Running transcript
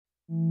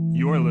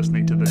You're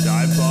listening to the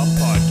Dive Bomb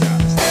Podcast.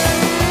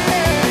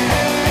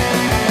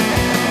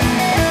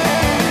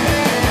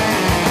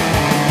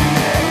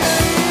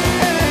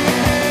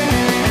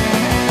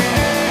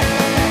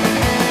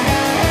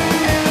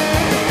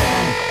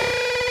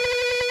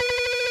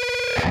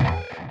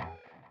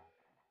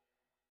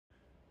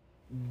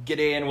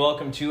 G'day and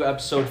welcome to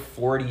episode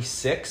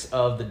 46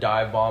 of the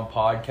Dive Bomb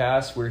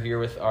Podcast. We're here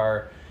with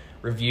our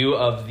review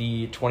of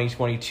the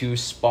 2022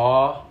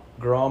 Spa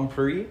Grand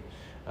Prix.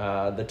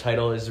 The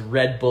title is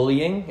Red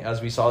Bullying,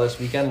 as we saw this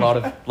weekend.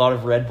 A lot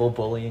of Red Bull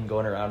bullying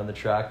going around on the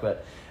track.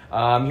 But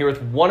I'm here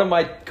with one of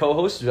my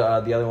co-hosts. The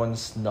other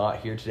one's not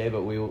here today, but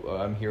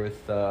I'm here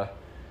with,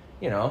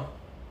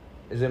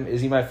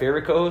 is he my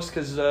favorite co-host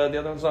because the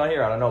other one's not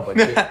here? I don't know.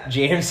 But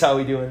James, how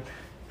we doing?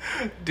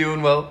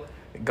 Doing well.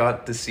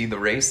 Got to see the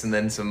race and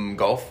then some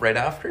golf right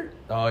after.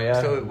 Oh yeah.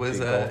 So it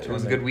was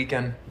a good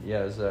weekend.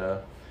 Yeah, it was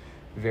a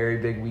very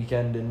big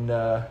weekend in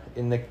the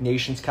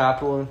nation's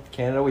capital in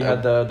Canada. We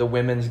had the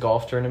women's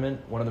golf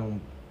tournament,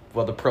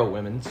 the pro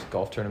women's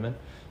golf tournament.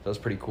 That was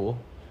pretty cool.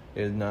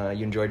 And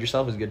you enjoyed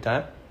yourself? It was a good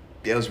time?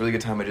 Yeah, it was a really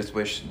good time. I just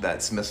wish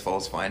that Smiths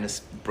Falls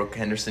finest Brooke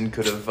Henderson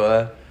could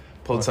have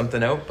pulled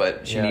something out,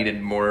 but she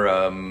needed more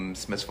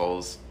Smiths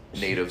Falls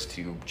natives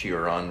to cheer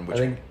her on. I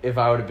think if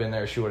I would have been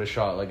there, she would have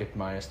shot like at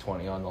minus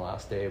 20 on the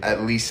last day.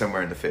 At least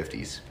somewhere in the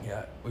 50s.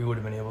 Yeah, we would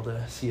have been able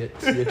to see a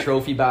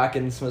trophy back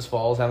in Smiths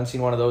Falls. Haven't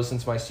seen one of those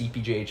since my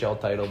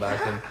CPJHL title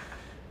back then.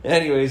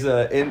 Anyways,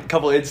 a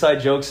couple of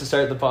inside jokes to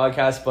start the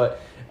podcast, but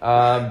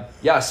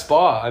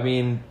Spa. I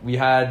mean, we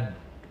had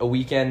a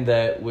weekend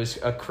that was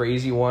a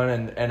crazy one,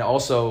 and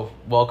also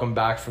welcome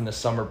back from the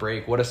summer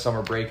break. What a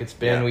summer break it's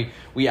been. Yeah.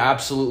 We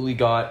absolutely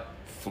got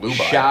Flew by.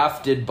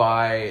 Shafted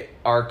by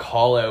our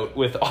call out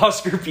with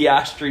Oscar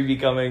Piastri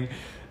becoming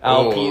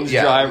Alpine's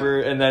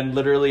driver, and then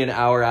literally an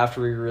hour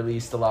after we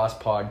released the last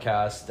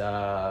podcast,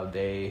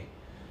 they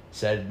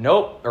said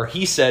nope, or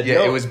he said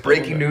nope. It was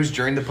breaking news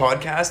during the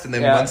podcast, and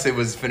then once it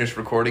was finished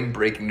recording,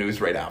 breaking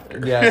news right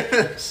after.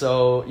 Yeah,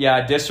 so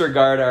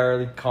disregard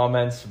our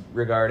comments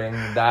regarding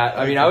that.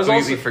 I mean, I was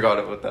completely also forgot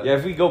about that. Yeah,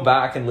 if we go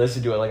back and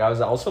listen to it, like I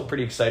was also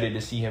pretty excited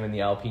to see him in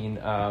the Alpine.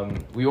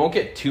 We won't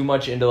get too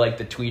much into like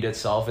the tweet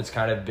itself. It's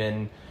kind of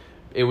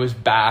it was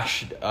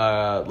bashed.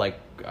 I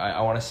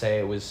want to say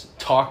it was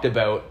talked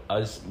about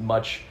as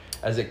much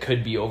as it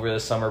could be over the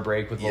summer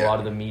break with a lot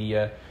of the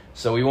media.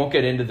 So we won't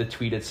get into the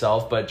tweet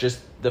itself, but just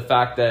the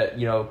fact that,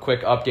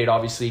 quick update,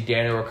 obviously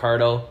Daniel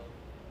Ricciardo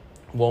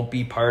won't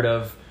be part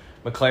of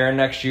McLaren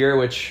next year,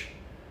 which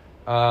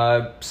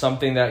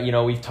something that,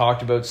 we've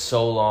talked about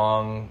so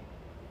long,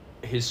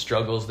 his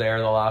struggles there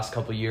the last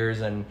couple of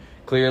years, and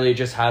clearly it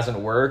just hasn't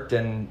worked.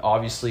 And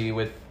obviously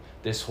with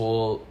this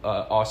whole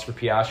Oscar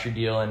Piastri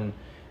deal and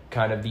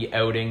kind of the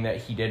outing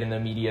that he did in the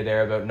media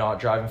there about not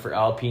driving for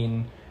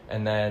Alpine,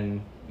 and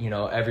then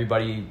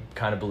everybody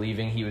kind of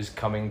believing he was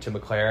coming to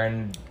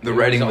McLaren. The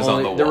writing was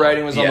on the wall. The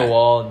writing was on the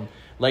wall. And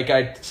like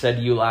I said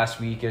to you last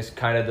week, is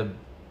kind of the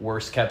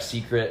worst kept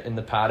secret in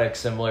the paddock,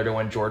 similar to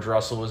when George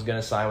Russell was going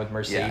to sign with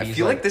Mercedes. Yeah, I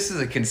feel like this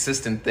is a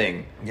consistent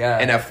thing in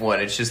Yeah. F1.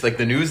 It's just like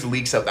the news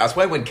leaks out. That's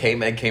why when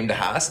K-Mag came to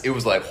Haas, it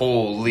was like,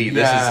 holy,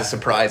 this is a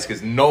surprise,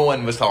 because no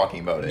one was talking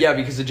about it. Yeah,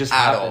 because it just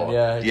At happened.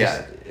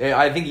 all.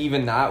 I think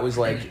even that was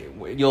like,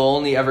 you'll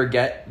only ever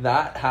get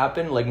that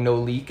happen, like no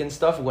leak and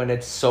stuff, when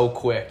it's so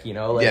quick,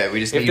 Like, we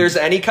just if there's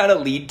any kind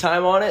of lead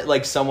time on it,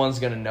 like someone's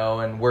going to know,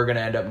 and we're going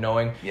to end up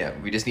knowing. Yeah,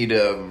 we just need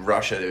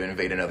Russia to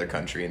invade another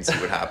country and see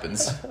what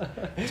happens.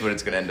 That's what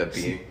it's going to end up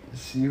being.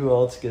 See who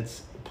else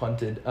gets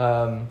punted.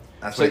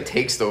 That's what it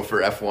takes, though,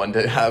 for F1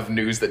 to have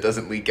news that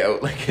doesn't leak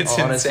out. Like, it's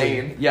honestly,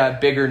 insane. Yeah,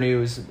 bigger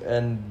news,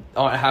 and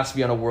it has to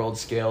be on a world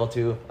scale,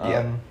 too.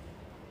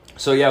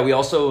 So, we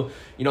also,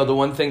 the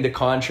one thing to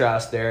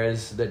contrast there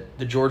is that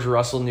the George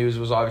Russell news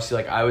was obviously,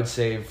 like, I would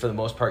say, for the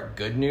most part,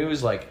 good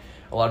news. Like,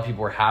 a lot of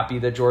people were happy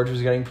that George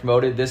was getting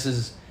promoted. This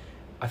is,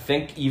 I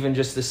think, even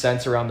just the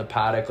sense around the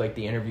paddock, like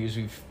the interviews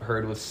we've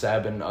heard with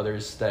Seb and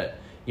others, that,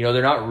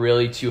 they're not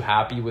really too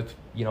happy with,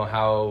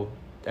 how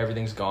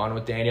everything's gone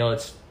with Daniel.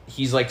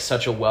 He's, like,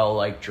 such a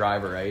well-liked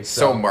driver, right?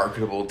 So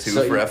marketable, too,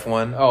 for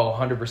F1. Oh,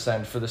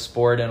 100% for the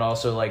sport, and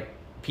also, like,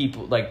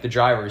 people, like the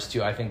drivers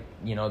too. I think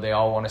they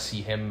all want to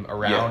see him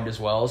around as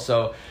well.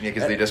 So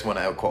because they just want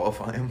to out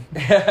qualify him.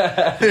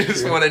 They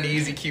just want an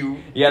easy Q.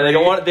 Yeah, they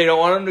don't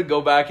want him to go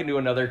back into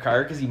another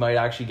car because he might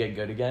actually get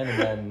good again,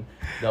 and then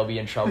they'll be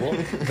in trouble.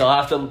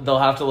 They'll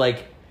have to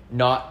like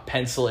not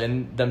pencil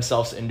in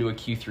themselves into a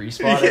Q3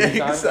 spot every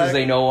time because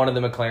they know one of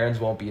the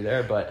McLarens won't be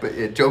there.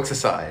 But jokes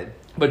aside.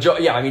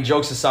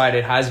 Jokes aside,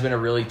 it has been a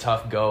really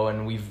tough go,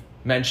 and we've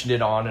mentioned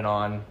it on and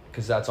on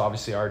because that's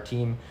obviously our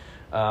team.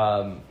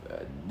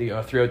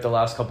 Throughout the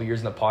last couple of years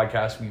in the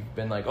podcast, we've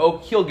been like, oh,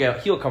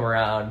 he'll come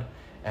around,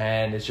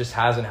 and it just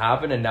hasn't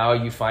happened. And now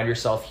you find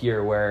yourself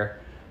here where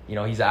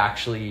he's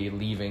actually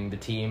leaving the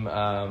team,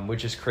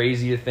 which is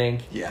crazy to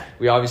think. Yeah,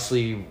 we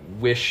obviously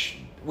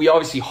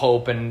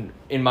hope, and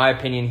in my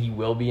opinion, he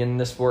will be in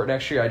the sport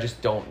next year. I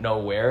just don't know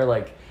where.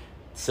 Like,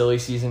 silly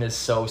season is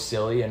so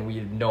silly, and we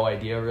have no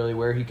idea really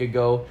where he could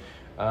go.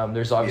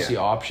 There's obviously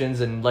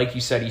options, and like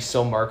you said, he's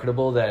so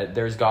marketable that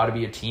there's got to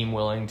be a team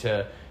willing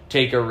to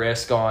take a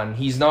risk on.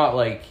 He's not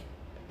like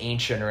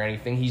ancient or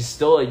anything. He's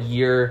still a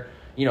year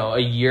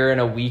and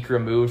a week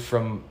removed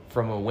from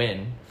a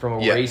win, from a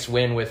race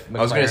win with McLaren.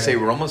 I was going to say,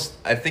 we're almost,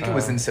 I think it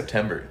was in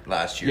September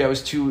last year. Yeah, it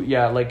was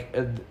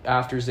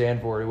after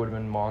Zandvoort, it would have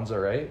been Monza,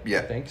 right? Yeah.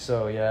 I think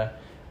so, yeah.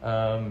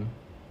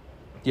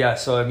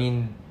 So I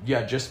mean,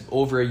 just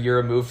over a year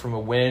removed from a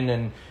win,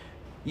 and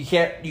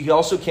you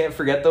also can't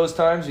forget those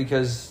times,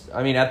 because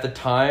I mean, at the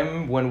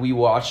time when we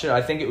watched it,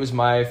 I know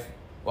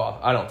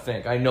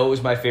it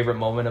was my favorite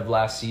moment of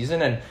last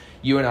season, and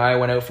you and I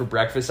went out for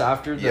breakfast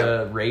after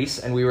the race,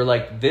 and we were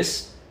like,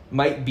 this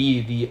might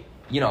be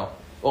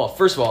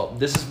first of all,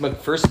 this is my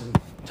first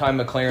time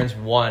McLaren's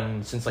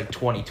won since like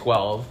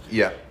 2012.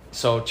 Yeah.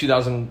 So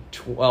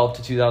 2012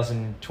 to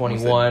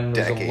 2021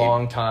 was a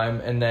long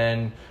time. And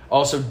then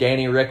also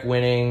Danny Rick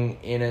winning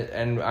in it.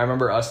 And I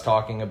remember us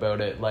talking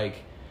about it, like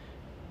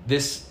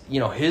this,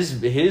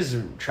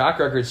 his track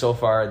record so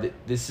far,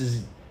 this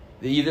is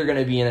either going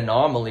to be an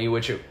anomaly,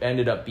 which it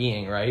ended up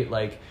being, right?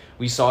 Like,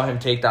 we saw him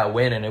take that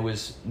win, and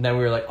then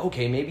we were like,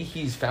 okay, maybe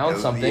he's found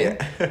something.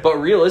 Yeah. But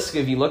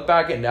realistically, if you look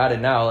back at it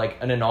now, like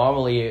an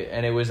anomaly,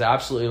 and it was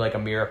absolutely like a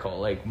miracle.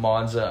 Like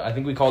Monza, I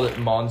think we called it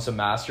Monza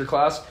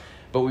Masterclass,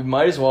 but we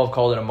might as well have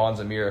called it a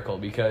Monza Miracle,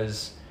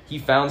 because he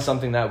found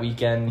something that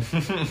weekend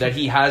that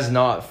he has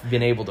not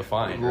been able to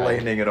find. Right?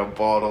 Lightning in a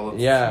bottle.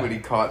 Yeah. What he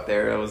caught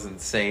there, that was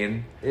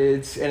insane.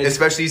 It's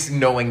especially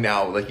knowing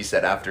now, like you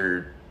said,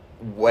 after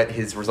what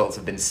his results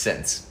have been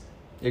since.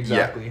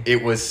 Exactly. Yeah,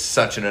 it was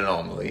such an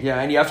anomaly.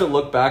 Yeah, and you have to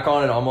look back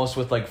on it almost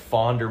with like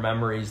fonder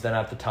memories than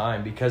at the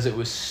time, because it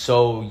was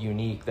so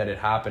unique that it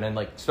happened. And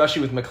like,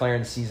 especially with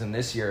McLaren's season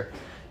this year,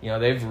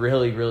 they've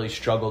really, really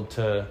struggled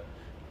to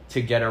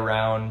get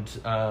around,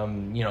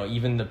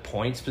 even the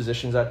points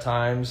positions at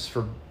times.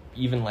 For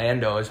even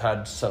Lando has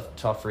had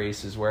tough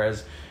races,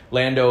 whereas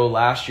Lando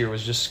last year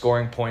was just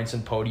scoring points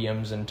and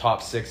podiums and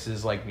top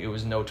sixes like it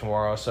was no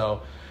tomorrow.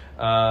 So,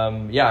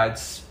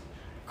 it's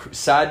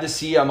sad to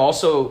see. I'm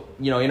also,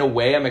 in a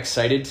way, I'm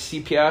excited to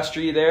see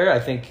Piastri there. I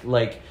think,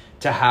 like,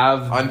 to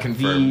have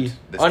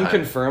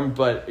unconfirmed,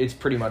 but it's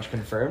pretty much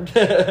confirmed.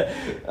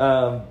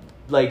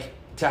 Like,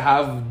 to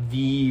have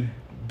the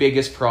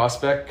biggest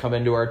prospect come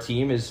into our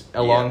team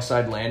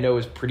alongside Lando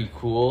is pretty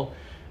cool.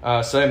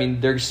 So I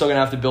mean, they're still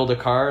gonna have to build a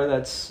car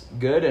that's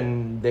good,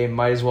 and they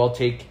might as well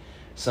take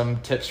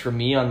some tips from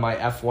me on my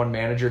F1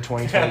 Manager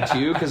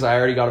 2022, because I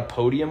already got a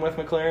podium with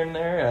McLaren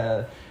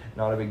there.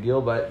 Not a big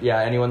deal, but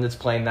yeah, anyone that's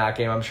playing that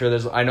game, I'm sure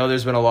I know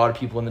there's been a lot of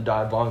people in the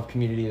Dive Bomb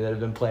community that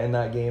have been playing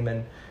that game,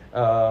 and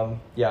I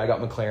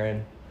got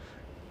McLaren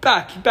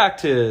back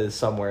to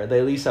somewhere. They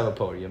at least have a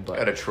podium, but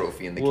got a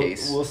trophy in the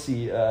case. We'll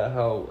see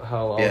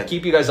how I'll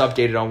keep you guys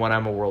updated on when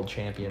I'm a world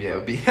champion.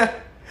 Yeah,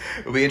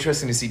 it'll be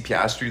interesting to see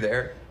Piastri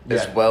there,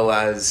 as well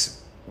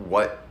as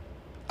what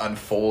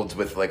unfolds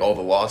with like all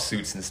the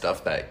lawsuits and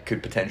stuff that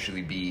could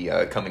potentially be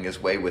coming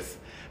his way with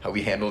how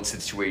we handled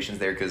situations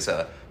there, because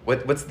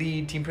what's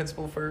the team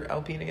principal for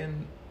Alpine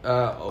again?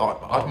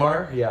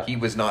 Otmar? Yeah. He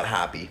was not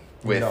happy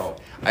with... No.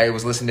 I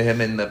was listening to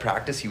him in the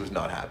practice. He was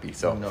not happy.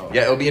 So,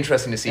 yeah, it'll be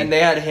interesting to see. And they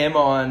had him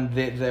on...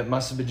 That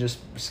must have been just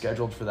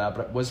scheduled for that.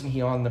 But wasn't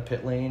he on the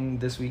pit lane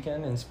this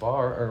weekend in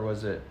Spa? Or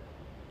was it...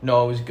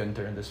 No, it was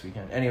Gunther this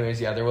weekend. Anyways,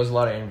 yeah, there was a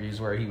lot of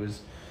interviews where he was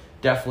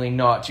definitely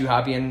not too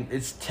happy. And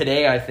it's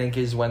today, I think,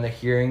 is when the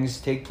hearings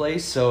take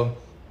place. So...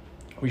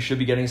 we should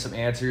be getting some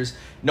answers.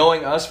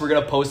 Knowing us, we're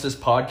going to post this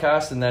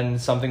podcast, and then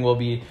something will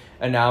be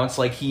announced.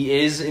 Like, he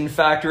is, in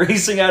fact,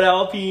 racing at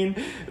Alpine.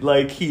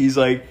 Like, he's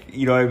like,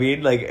 you know what I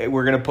mean? Like,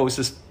 we're going to post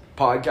this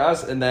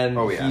podcast, and then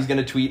he's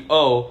going to tweet,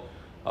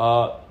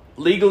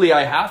 legally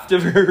I have to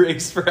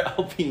race for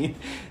Alpine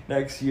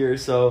next year.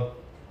 So,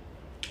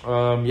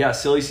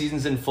 silly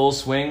season's in full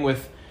swing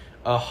with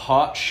a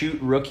hot shoot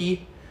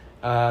rookie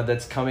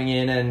that's coming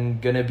in and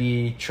going to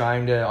be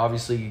trying to,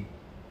 obviously...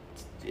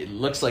 it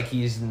looks like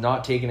he's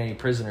not taking any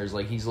prisoners.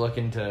 Like, he's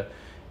looking to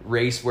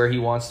race where he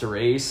wants to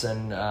race.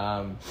 And,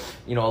 a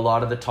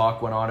lot of the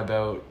talk went on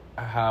about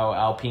how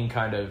Alpine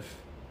kind of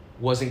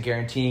wasn't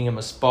guaranteeing him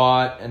a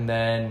spot. And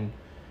then,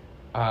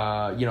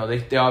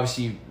 they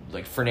obviously,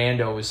 like,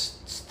 Fernando was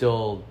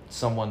still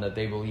someone that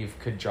they believe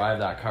could drive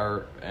that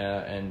car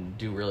and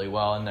do really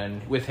well. And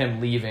then with him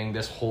leaving,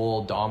 this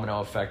whole domino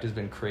effect has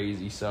been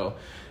crazy. So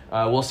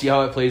we'll see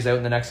how it plays out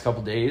in the next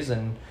couple days.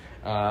 And,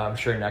 I'm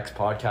sure next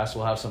podcast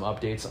we'll have some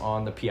updates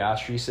on the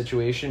Piastri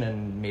situation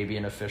and maybe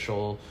an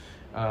official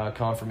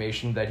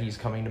confirmation that he's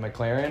coming to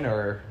McLaren,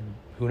 or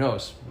who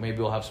knows, maybe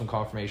we'll have some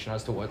confirmation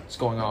as to what's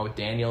going on with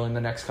Daniel in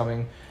the next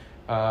coming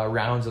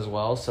rounds as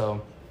well.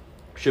 So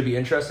should be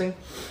interesting.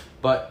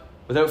 But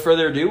without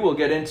further ado, we'll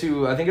get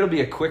into, I think it'll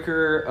be a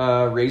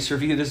quicker race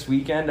review this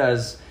weekend,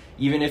 as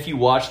even if you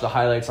watch the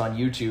highlights on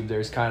YouTube,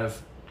 there's kind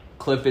of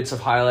clip bits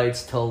of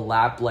highlights till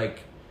lap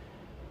like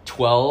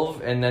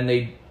 12, and then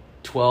they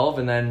 12,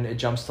 and then it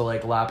jumps to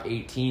like lap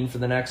 18 for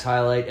the next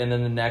highlight, and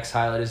then the next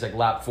highlight is like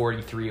lap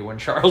 43 when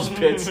Charles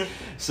pits.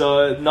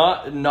 So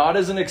not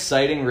as an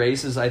exciting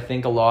race as I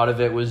think a lot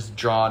of it was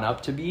drawn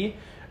up to be,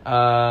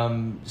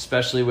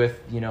 especially with,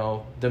 you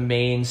know, the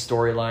main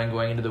storyline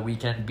going into the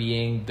weekend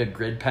being the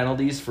grid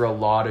penalties for a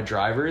lot of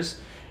drivers,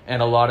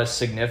 and a lot of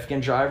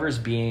significant drivers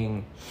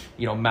being,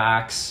 you know,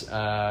 Max,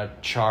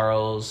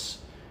 Charles,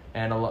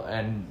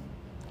 and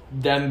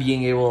them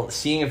being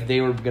seeing if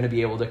they were going to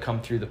be able to come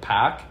through the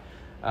pack,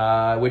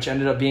 which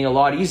ended up being a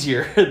lot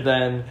easier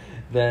than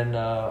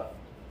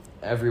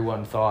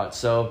everyone thought.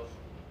 So,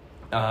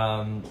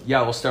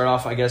 we'll start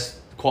off, I guess,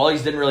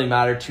 qualities didn't really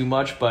matter too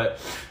much, but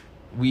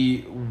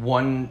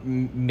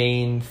one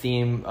main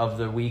theme of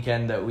the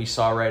weekend that we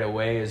saw right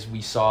away is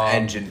we saw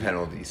engine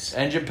penalties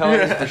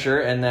for sure.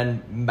 And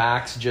then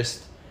Max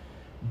just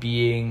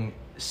being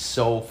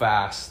so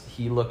fast.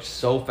 He looked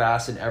so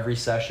fast in every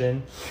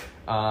session,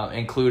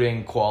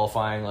 including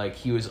qualifying. Like,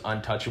 he was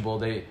untouchable.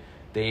 They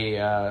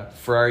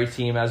Ferrari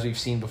team, as we've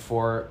seen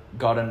before,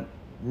 got a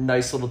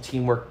nice little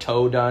teamwork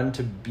tow done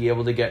to be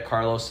able to get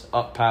Carlos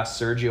up past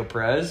Sergio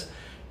Perez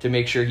to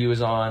make sure he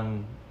was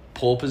on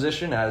pole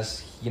position,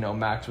 as, you know,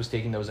 Max was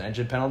taking those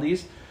engine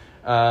penalties.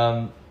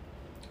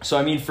 So,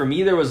 I mean, for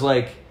me, there was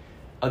like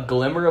a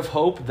glimmer of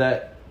hope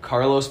that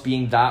Carlos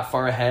being that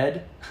far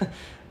ahead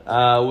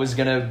was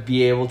going to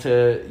be able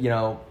to, you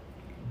know,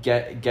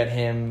 get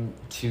him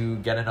to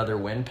get another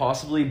win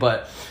possibly.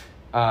 But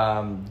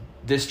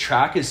this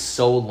track is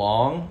so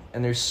long,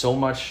 and there's so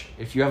much,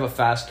 if you have a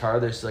fast car,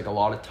 there's like a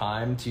lot of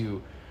time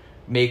to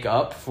make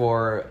up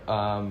for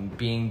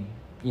being,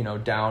 you know,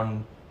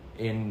 down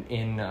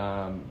in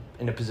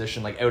a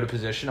position, like out of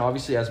position,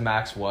 obviously, as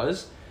Max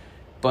was.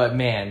 But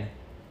man,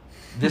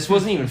 this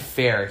wasn't even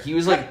fair. He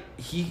was like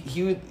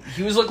he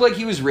was looked like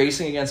he was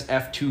racing against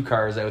F2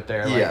 cars out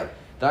there.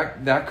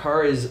 Like, that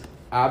car is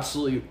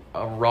absolutely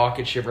a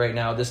rocket ship right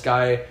now. This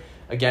guy,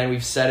 again,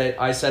 we've said it.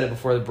 I said it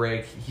before the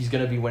break. He's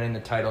going to be winning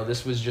the title.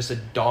 This was just a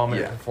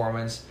dominant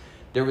performance.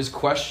 There was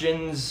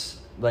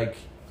questions like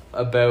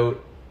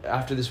about,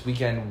 after this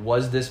weekend,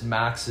 was this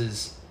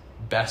Max's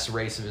best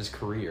race of his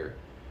career?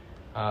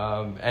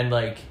 And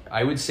like,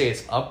 I would say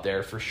it's up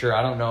there for sure.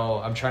 I don't know.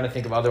 I'm trying to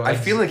think of other ones. I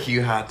feel like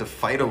you had to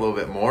fight a little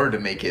bit more to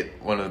make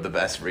it one of the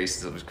best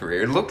races of his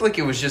career. It looked like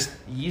it was just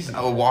easy,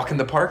 a walk in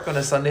the park on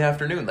a Sunday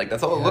afternoon. Like,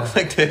 that's all it looked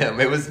like to him.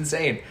 It was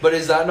insane. But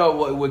is that not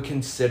what would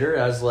consider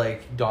as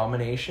like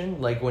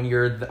domination? Like, when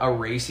you're a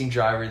racing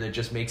driver that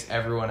just makes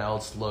everyone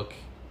else look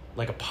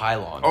like a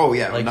pylon. Oh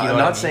yeah, like, I'm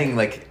not saying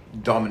like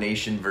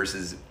domination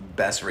versus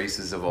best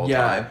races of all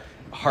time.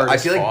 I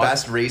feel like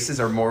best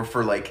races are more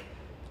for like,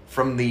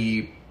 from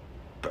the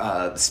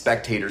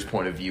spectator's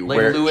point of view, like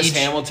where Lewis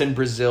Hamilton,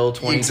 Brazil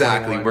 2021.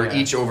 Exactly, where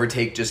each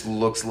overtake just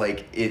looks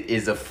like it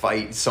is a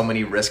fight, so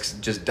many risks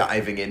just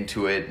diving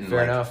into it. And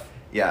Fair enough.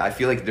 Yeah, I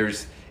feel like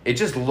it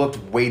just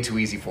looked way too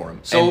easy for him.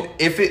 So, and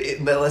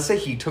if let's say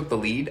he took the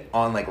lead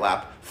on like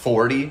lap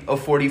 40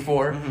 of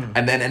 44,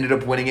 and then ended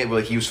up winning it,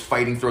 like he was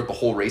fighting throughout the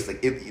whole race.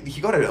 Like, he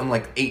got it on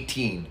like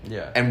 18,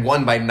 and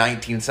won by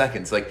 19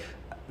 seconds. Like,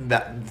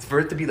 that, for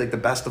it to be like the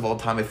best of all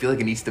time, I feel like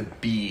it needs to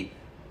be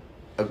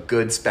a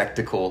good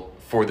spectacle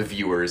for the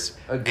viewers.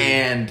 Agreed.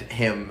 And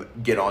him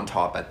get on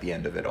top at the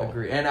end of it all.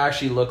 Agree. And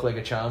actually look like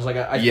a challenge. Like,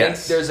 I think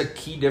there's a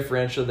key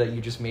differential that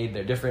you just made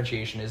there.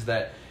 Differentiation is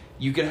that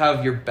you could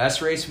have your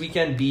best race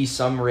weekend be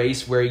some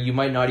race where you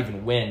might not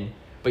even win,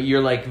 but you're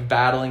like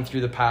battling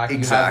through the pack.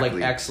 Exactly. You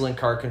have like excellent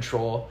car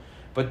control.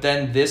 But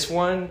then this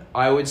one,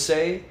 I would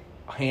say,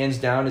 hands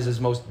down, is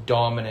his most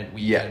dominant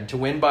weekend. To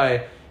win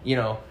by,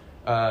 18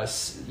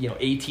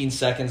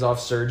 seconds off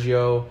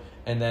Sergio.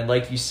 And then,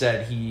 like you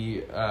said,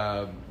 he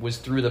was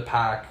through the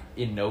pack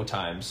in no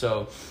time.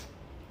 So,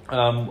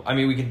 I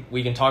mean,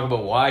 we can talk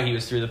about why he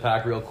was through the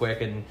pack real quick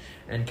and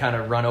kind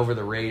of run over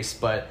the race.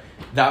 But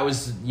that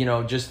was,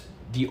 just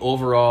the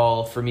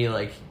overall, for me,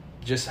 like,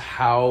 just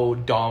how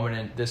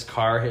dominant this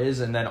car is.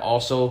 And then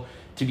also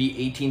to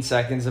be 18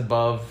 seconds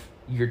above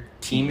your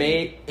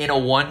teammate in a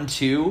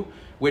 1-2,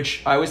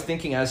 which I was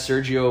thinking as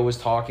Sergio was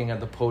talking at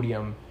the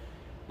podium,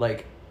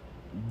 like,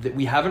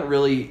 we haven't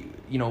really...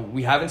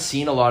 we haven't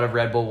seen a lot of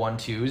Red Bull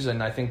 1-2s,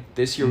 and I think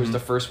this year was the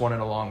first one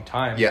in a long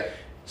time. Yeah.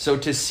 So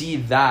to see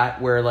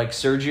that, where like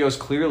Sergio's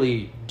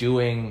clearly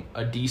doing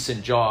a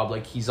decent job,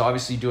 like he's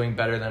obviously doing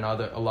better than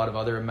a lot of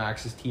other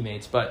Max's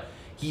teammates, but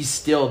he's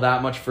still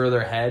that much further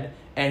ahead,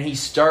 and he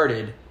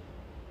started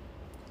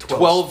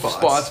 12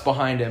 spots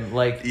behind him.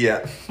 Like,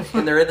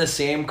 and they're in the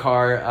same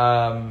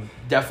car.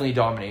 Definitely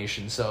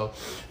domination. So,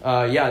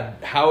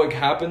 how it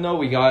happened though,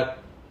 we got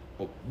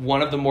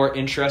one of the more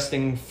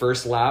interesting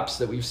first laps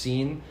that we've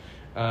seen.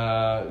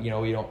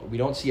 We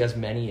don't see as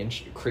many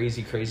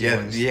crazy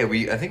ones. Yeah,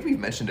 I think we've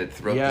mentioned it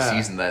throughout the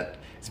season that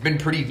it's been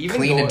pretty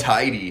clean and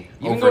tidy.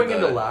 Even going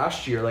into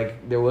last year,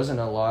 like, there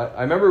wasn't a lot.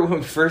 I remember when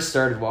we first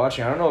started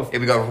watching, I don't know if...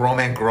 we got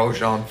Romain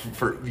Grosjean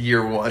for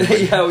year one.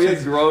 We had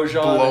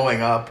Grosjean.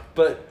 Blowing up.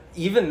 But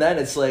even then,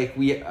 it's like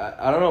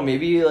I don't know,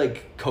 maybe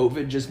like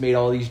COVID just made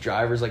all these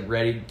drivers like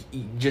ready,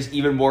 just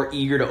even more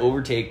eager to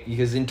overtake,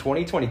 because in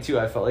 2022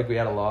 I felt like we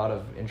had a lot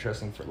of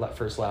interesting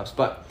first laps.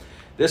 But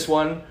this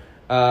one,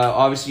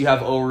 obviously you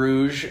have Eau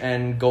Rouge,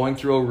 and going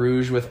through Eau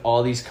Rouge with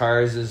all these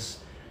cars is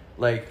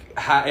like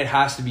it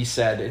has to be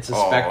said, it's a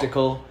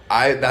spectacle.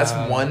 That's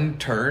one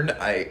turn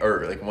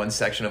or like one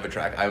section of a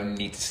track I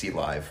need to see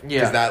live,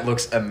 because that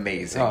looks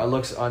amazing. It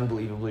looks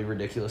unbelievably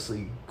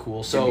ridiculously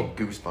cool. So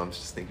give me goosebumps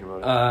just thinking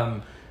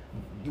about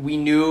it. We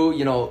knew,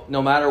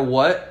 no matter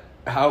what,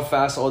 how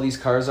fast all these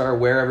cars are,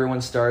 where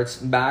everyone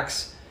starts,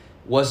 Max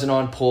wasn't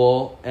on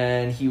pole,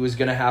 and he was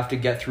gonna have to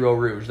get through Eau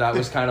Rouge. That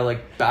was kind of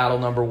like battle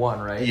number one,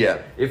 right? Yeah.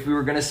 If we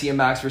were gonna see a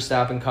Max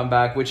Verstappen come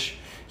back, which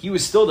he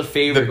was still the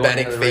favorite. The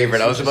betting favorite.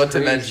 Race, I was about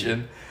to crazy.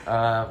 mention.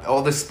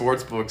 All the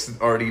sports books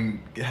already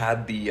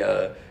had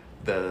the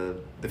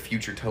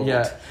future told.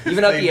 Yeah.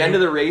 Even at the end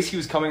of the race, he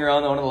was coming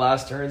around one of the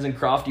last turns, and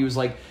Crofty was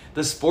like,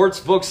 "The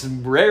sports books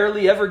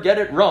rarely ever get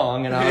it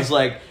wrong." And I was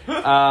like,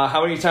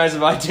 how many times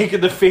have I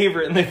taken the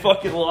favorite and they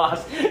fucking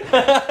lost?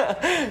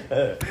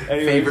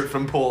 Favorite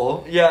from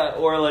pole. Yeah,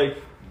 or like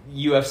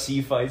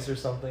UFC fights or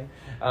something.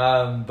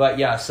 But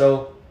yeah,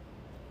 so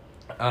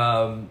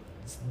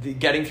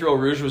getting through Eau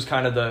Rouge was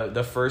kind of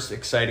the first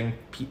exciting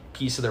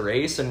piece of the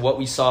race, and what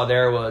we saw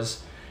there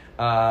was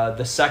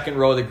the second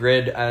row of the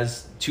grid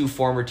as two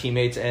former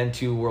teammates and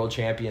two world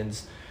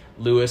champions,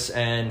 Lewis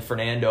and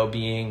Fernando,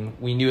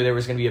 we knew there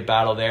was going to be a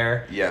battle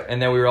there. Yeah.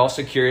 And then we were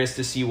also curious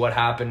to see what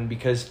happened,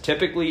 because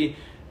typically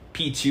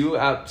P2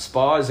 at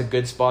Spa is a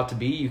good spot to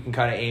be. You can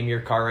kind of aim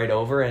your car right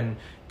over and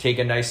take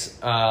a nice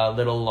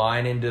little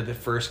line into the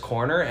first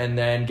corner, and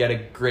then get a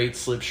great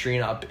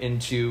slipstream up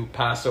into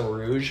past Eau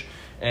Rouge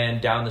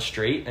and down the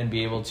straight and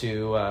be able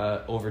to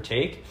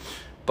overtake.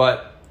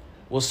 But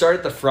we'll start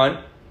at the front.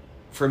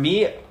 For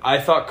me, I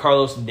thought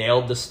Carlos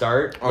nailed the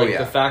start.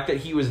 The fact that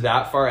he was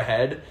that far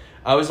ahead,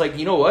 I was like,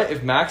 you know what?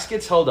 If Max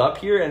gets held up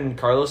here and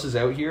Carlos is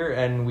out here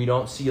and we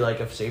don't see like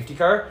a safety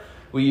car,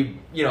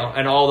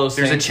 and all those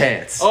There's things. a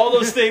chance. All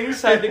those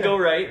things had to go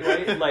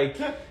right? Like,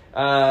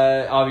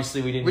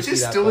 obviously we didn't Which see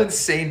is that, still but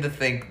insane to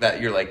think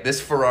that you're like,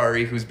 this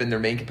Ferrari, who's been their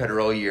main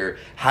competitor all year,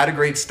 had a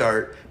great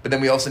start, but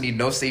then we also need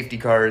no safety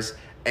cars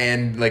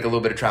and like a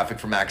little bit of traffic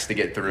for Max to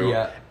get through.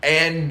 Yeah.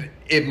 And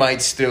it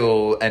might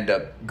still end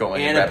up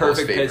going in a Red Bull's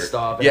perfect favor. pit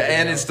stop. Yeah,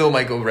 and it still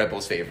might go Red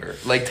Bull's favor.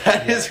 Like,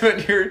 that is when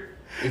you're...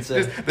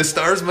 the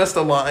stars must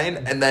align,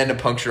 and then a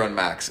puncture on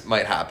Max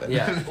might happen.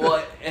 Yeah,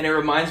 well, and it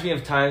reminds me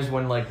of times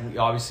when, like,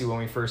 obviously when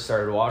we first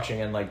started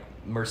watching, and like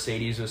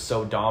Mercedes was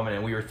so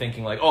dominant, we were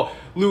thinking like, oh,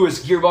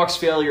 Lewis, gearbox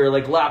failure,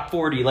 like lap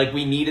 40, like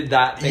we needed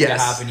that thing to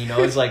happen,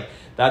 It's like,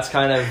 that's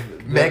kind of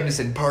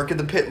Magnussen, park in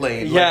the pit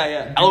lane.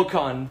 Yeah,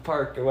 Elcon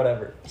park or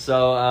whatever.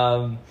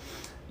 So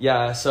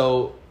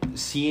so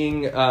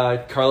seeing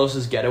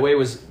Carlos's getaway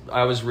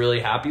I was really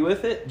happy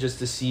with it, just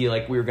to see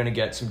like we were going to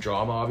get some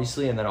drama,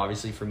 obviously, and then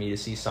obviously for me to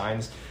see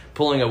Sainz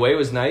pulling away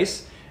was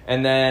nice.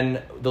 And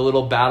then the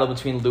little battle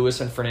between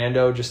Lewis and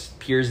Fernando just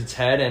peers its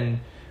head, and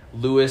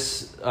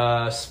Lewis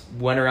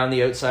went around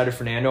the outside of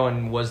Fernando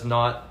and was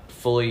not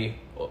fully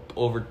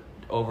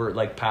over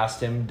like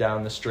past him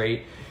down the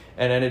straight,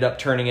 and ended up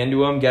turning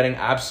into him, getting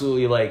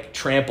absolutely like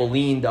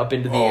trampolined up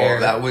into the air.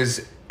 That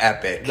was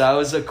epic. That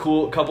was a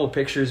cool couple of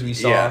pictures we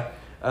saw.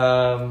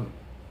 Yeah.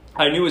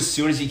 I knew as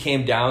soon as he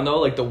came down, though,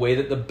 like the way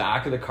that the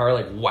back of the car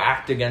like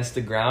whacked against the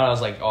ground, I was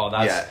like, oh,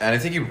 that's... Yeah, and I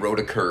think he rode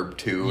a curb,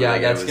 too. Yeah,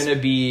 like, that's going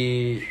to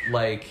be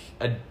like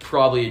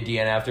probably a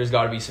DNF. There's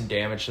got to be some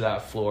damage to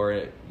that floor,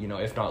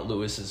 if not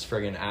Lewis's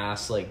friggin'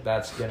 ass. Like,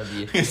 that's going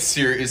to be...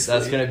 Seriously.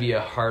 That's going to be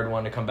a hard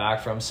one to come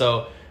back from.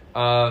 So,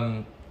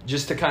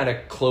 just to kind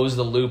of close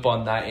the loop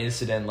on that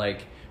incident,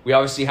 like, we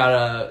obviously had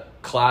a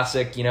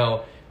classic,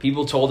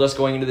 people told us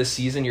going into the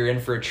season, you're in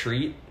for a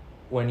treat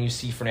when you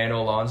see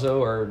Fernando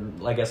Alonso, or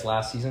I guess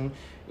last season,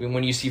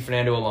 when you see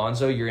Fernando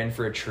Alonso, you're in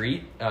for a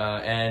treat.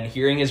 And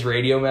hearing his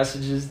radio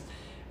messages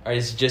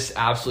is just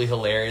absolutely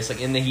hilarious.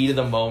 Like, in the heat of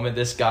the moment,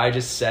 this guy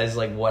just says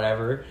like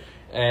whatever.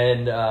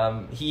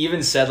 And he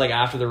even said like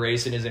after the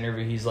race in his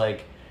interview, he's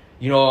like,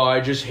 I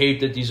just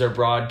hate that these are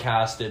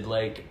broadcasted.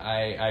 Like,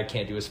 I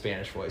can't do a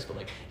Spanish voice, but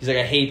like, he's like,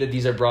 I hate that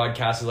these are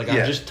broadcasted. Like,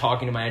 I'm just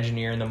talking to my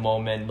engineer in the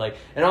moment. Like,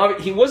 and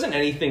he wasn't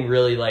anything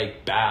really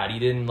like bad. He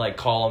didn't like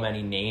call him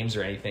any names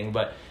or anything,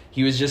 but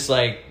he was just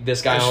like,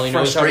 this guy only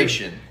knows how to...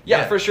 Frustration.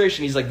 Yeah,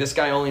 frustration. He's like, this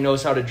guy only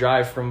knows how to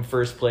drive from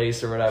first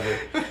place or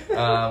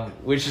whatever.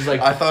 Which is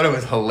like... I thought it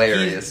was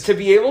hilarious. To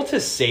be able to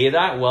say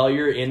that while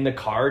you're in the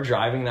car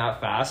driving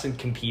that fast and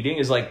competing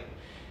is like...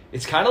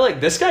 It's kind of like,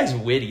 this guy's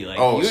witty.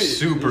 Like,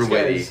 super this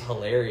witty. He's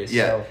hilarious.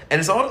 Yeah, so. and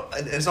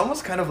it's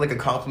almost kind of like a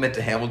compliment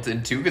to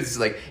Hamilton too, because it's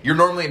like, you're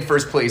normally in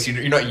first place.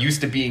 You're not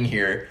used to being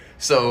here.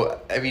 So,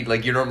 I mean,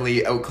 like, you're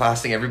normally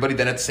outclassing everybody.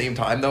 Then at the same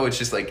time, though, it's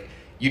just like,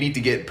 you need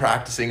to get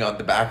practicing on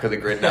the back of the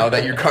grid now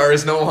that your car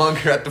is no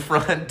longer at the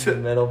front. The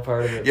middle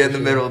part of it. Yeah, in the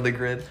middle of the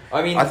grid.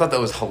 I mean, I thought that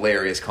was a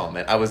hilarious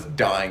comment. I was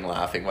dying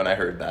laughing when I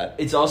heard that.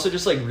 It's also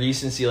just like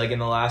recency, like in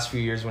the last few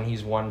years when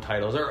he's won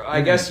titles, or I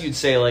guess you'd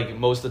say like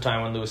most of the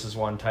time when Lewis has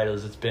won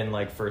titles, it's been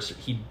like first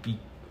he'd be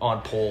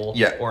on pole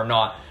or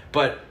not.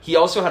 But he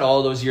also had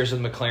all those years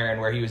with McLaren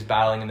where he was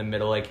battling in the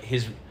middle, like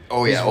his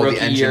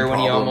rookie year when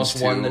he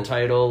almost won the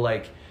title,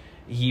 like.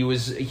 He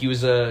was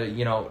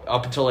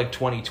up until like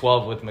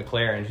 2012 with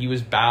McLaren, he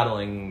was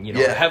battling,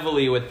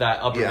 heavily with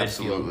that upper midfield.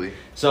 Absolutely.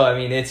 So I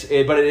mean,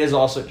 but it is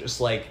also just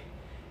like,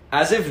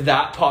 as if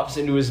that pops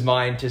into his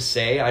mind to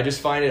say. I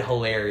just find it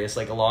hilarious.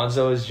 Like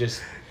Alonso is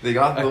just they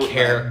got a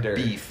character.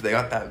 Beef. They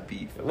got that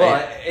beef.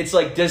 Well, it's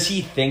like, does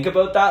he think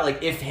about that?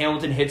 Like, if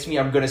Hamilton hits me,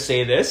 I'm gonna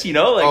say this. Like,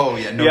 oh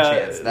yeah, no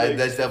chance.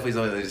 That's definitely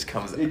something that just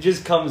comes. It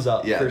just comes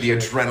up. Yeah, the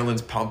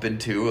adrenaline's pumping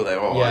too.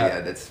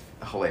 Like, that's.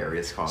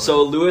 Hilarious comment.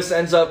 So Lewis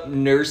ends up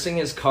nursing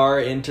his car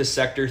into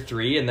sector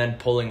 3 and then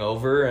pulling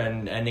over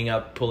and ending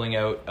up pulling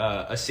out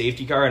a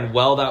safety car. And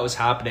while that was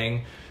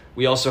happening,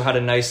 we also had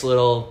a nice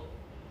little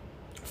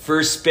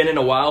first spin in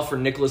a while for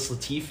Nicholas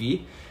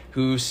Latifi,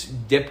 who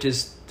dipped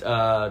his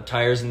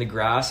tires in the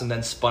grass and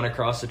then spun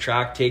across the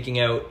track, taking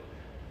out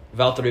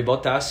Valtteri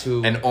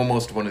Bottas, and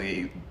almost one of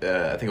the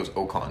I think it was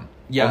Ocon.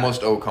 Yeah,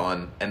 almost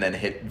Ocon, and then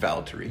hit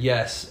Valtteri.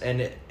 Yes, and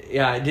it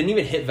didn't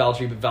even hit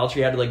Valtteri, but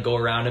Valtteri had to like go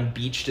around and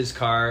beached his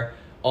car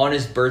on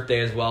his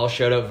birthday as well.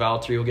 Shout out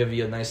Valtteri, we'll give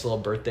you a nice little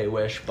birthday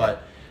wish.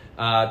 But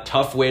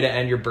tough way to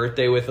end your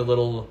birthday with a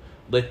little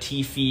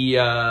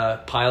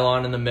Latifi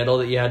pylon in the middle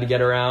that you had to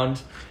get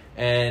around.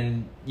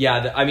 And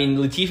I mean,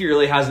 Latifi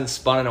really hasn't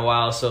spun in a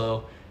while,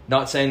 so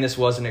not saying this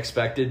wasn't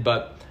expected,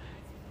 but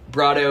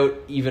brought out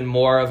even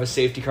more of a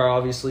safety car.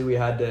 Obviously, we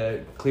had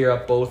to clear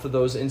up both of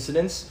those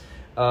incidents.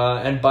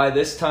 And by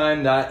this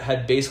time, that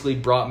had basically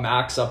brought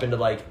Max up into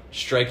like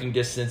striking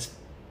distance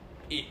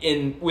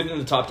within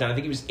the top 10. I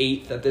think he was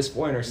 8th at this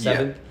point or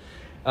 7th.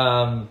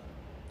 Yeah.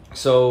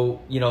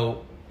 So,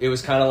 it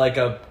was kind of like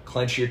a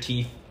clench your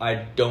teeth. I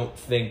don't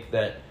think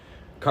that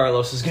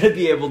Carlos is going to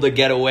be able to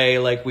get away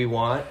like we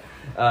want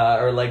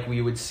or like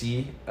we would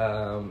see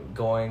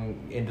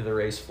going into the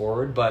race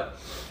forward. But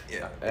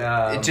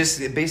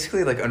it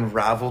basically like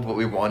unraveled what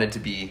we wanted to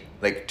be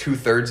like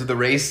 2/3 of the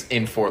race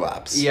in 4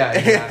 laps. Yeah,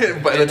 exactly.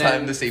 By the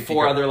time the safety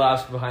 4 car. other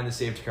laps behind the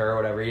safety car or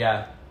whatever.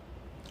 Yeah,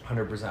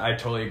 100%. I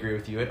totally agree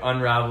with you. It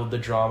unraveled the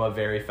drama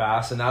very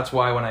fast, and that's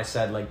why when I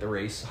said like the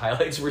race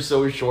highlights were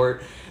so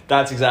short,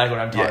 that's exactly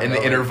what I'm talking about. Yeah,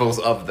 in the intervals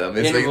of them.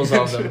 Intervals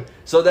of them.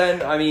 So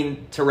then, I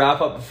mean, to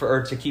wrap up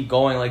or to keep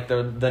going, like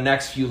the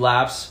next few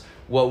laps,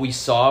 what we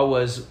saw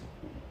was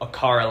a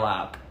car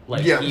lap.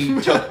 Like he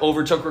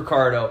overtook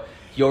Ricciardo.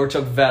 He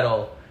overtook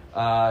Vettel.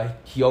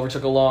 He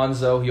overtook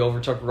Alonso. He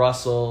overtook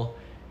Russell.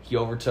 He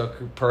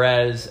overtook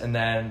Perez. And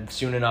then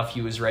soon enough,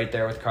 he was right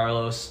there with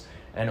Carlos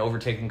and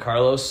overtaking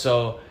Carlos.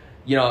 So,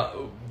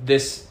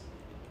 this,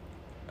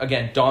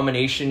 again,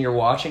 domination you're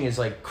watching is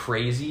like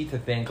crazy to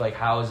think like,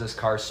 how is this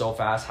car so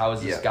fast? How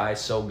is this guy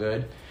so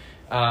good?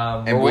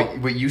 And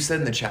what you said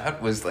in the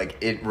chat was like,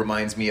 it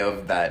reminds me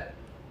of that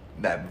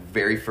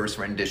very first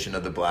rendition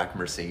of the black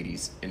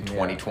Mercedes in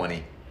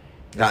 2020.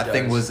 That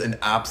thing was an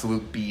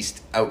absolute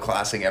beast,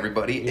 outclassing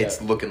everybody. Yeah. It's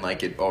looking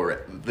like it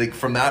already. Like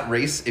from that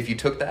race, if you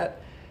took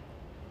that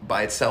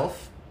by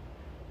itself,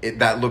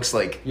 that looks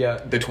like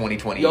the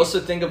 2020. You also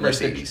think of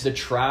Mercedes. Like the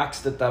tracks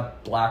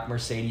that black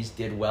Mercedes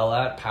did well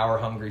at, power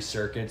hungry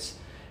circuits,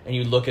 and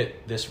you look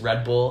at this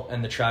Red Bull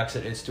and the tracks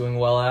that it's doing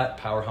well at,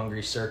 power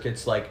hungry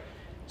circuits like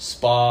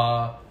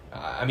Spa.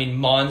 I mean,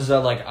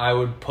 Monza, like, I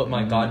would put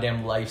my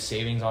goddamn life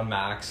savings on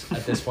Max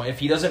at this point. If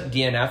he doesn't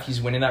DNF,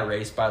 he's winning that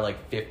race by,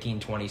 like,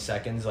 15, 20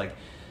 seconds. Like,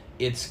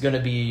 it's going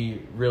to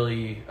be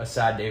really a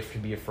sad day to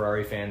be a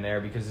Ferrari fan there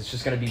because it's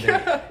just going to be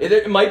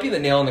it might be the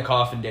nail in the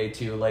coffin day,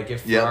 too. Like,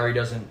 if Ferrari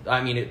doesn't...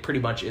 I mean, it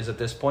pretty much is at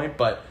this point.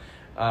 But,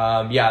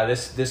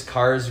 this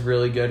car is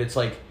really good. It's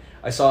like...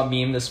 I saw a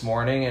meme this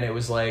morning, and it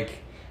was like...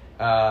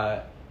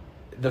 the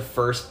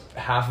first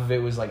half of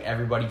it was, like,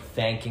 everybody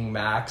thanking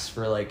Max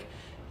for, like...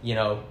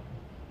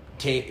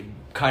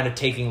 kind of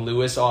taking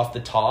Lewis off the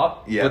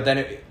top. Yeah. But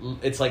then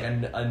it's like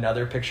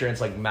another picture, and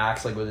it's like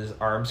Max like with his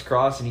arms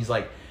crossed, and he's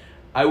like,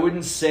 I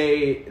wouldn't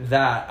say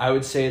that. I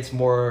would say it's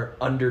more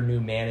under new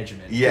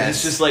management. Yes.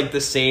 It's just like the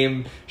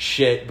same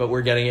shit, but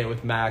we're getting it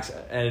with Max.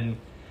 And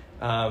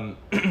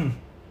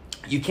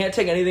you can't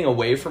take anything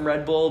away from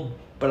Red Bull,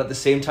 but at the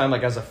same time,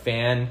 like as a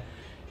fan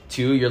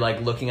too, you're like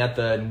looking at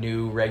the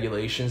new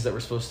regulations that were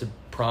supposed to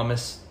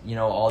promise,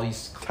 all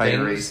these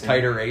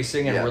tighter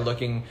racing, and we're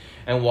looking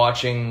and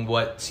watching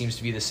what seems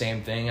to be the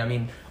same thing. I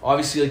mean,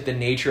 obviously, like the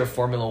nature of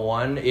Formula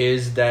One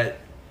is that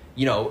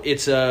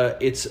it's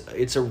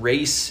a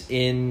race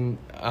in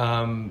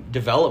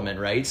development,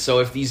 right? So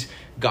if these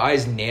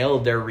guys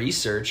nailed their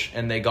research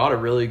and they got a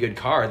really good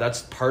car,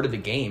 that's part of the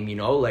game,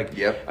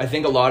 I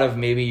think a lot of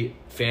maybe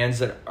fans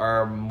that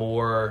are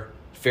more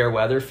fair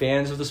weather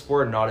fans of the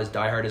sport, not as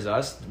diehard as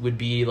us, would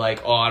be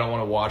like, oh, I don't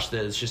want to watch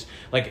this. It's just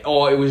like,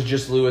 oh, it was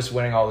just Lewis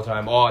winning all the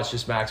time. Oh, it's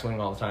just Max winning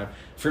all the time.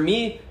 For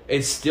me,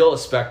 it's still a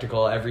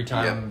spectacle every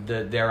time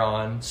that they're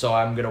on, so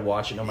I'm going to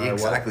watch it no matter what.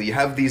 Exactly. You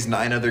have these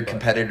 9 other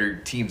competitor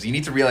teams. You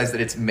need to realize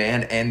that it's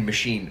man and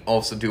machine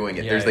also doing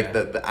it. There's like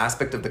the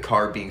aspect of the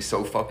car being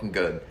so fucking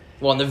good.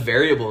 Well, and the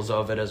variables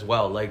of it as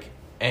well. Like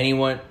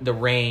the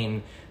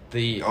rain,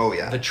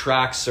 the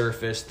track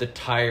surface, the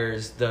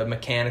tires, the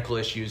mechanical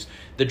issues,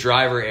 the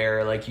driver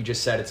error, like you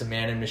just said, it's a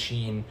man and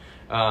machine.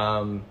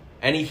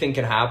 Anything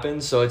can happen,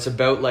 so it's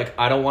about like,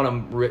 I don't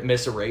want to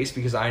miss a race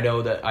because I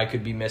know that I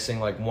could be missing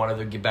like one of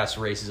the best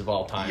races of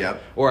all time,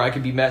 or I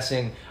could be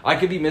missing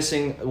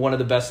one of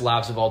the best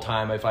laps of all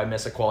time if I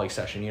miss a quality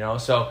session, you know.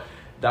 So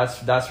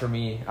that's for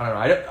me. I don't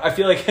know. I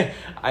feel like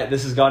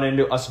this has gone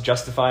into us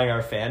justifying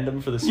our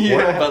fandom for the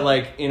sport, but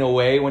like in a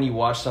way, when you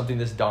watch something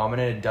this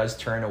dominant, it does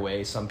turn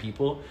away some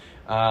people.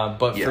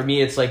 But for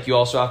me, it's like you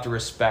also have to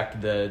respect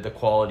the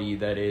quality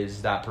that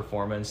is that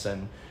performance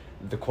and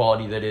the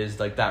quality that is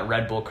like that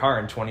Red Bull car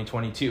in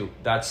 2022.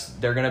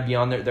 They're gonna be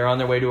they're on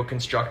their way to a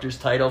constructors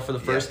title for the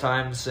first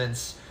time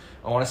since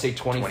I want to say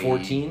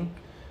 2014.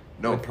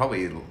 No,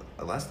 probably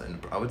less than,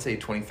 I would say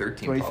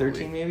 2013.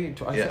 2013 maybe.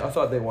 I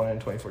thought they won it in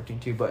 2014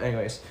 too. But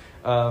anyways,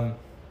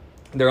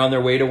 they're on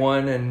their way to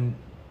one, and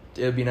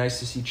it'd be nice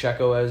to see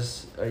Checo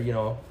as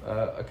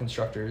a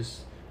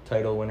constructors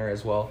title winner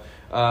as well.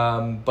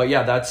 But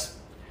yeah,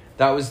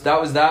 that was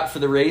that for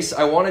the race.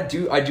 I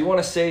do want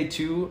to say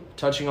too,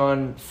 touching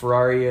on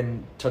Ferrari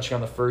and touching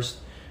on the first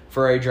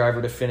Ferrari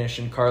driver to finish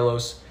in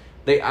Carlos,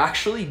 they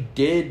actually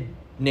did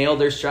nail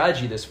their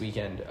strategy this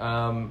weekend.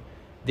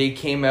 They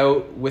came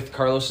out with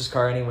Carlos's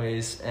car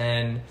anyways,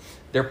 and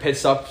their pit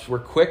stops were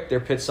quick. Their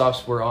pit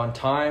stops were on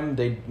time.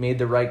 They made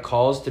the right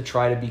calls to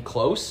try to be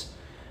close.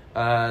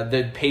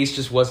 The pace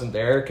just wasn't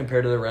there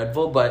compared to the Red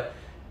Bull, but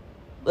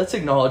let's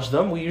acknowledge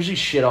them. We usually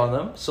shit on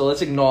them, so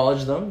let's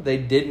acknowledge them. They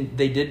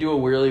did do a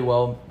really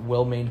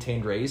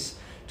well-maintained race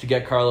to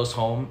get Carlos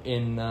home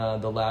in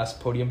the last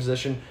podium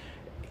position.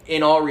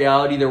 In all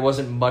reality, there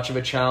wasn't much of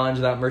a challenge.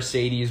 That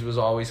Mercedes was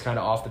always kind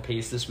of off the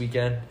pace this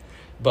weekend,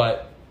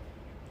 but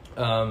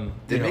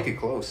make it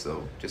close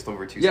though, just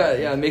over 2 seconds.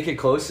 Yeah, make it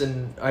close.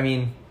 And I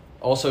mean,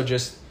 also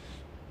just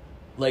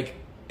like,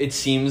 it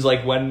seems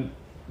like when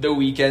the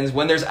weekends,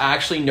 when there's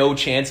actually no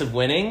chance of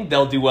winning,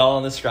 they'll do well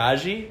on the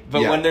strategy,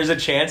 but when there's a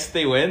chance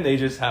they win, they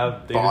just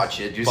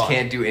botch it. Just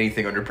can't do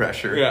anything under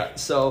pressure. Yeah,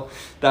 so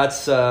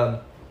that's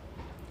how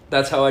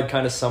I'd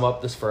kind of sum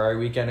up this Ferrari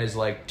weekend, is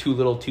like too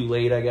little too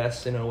late, I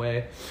guess, in a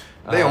way.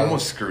 They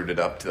almost screwed it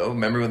up though.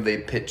 Remember when they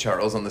pit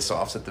Charles on the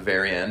softs at the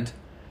very end?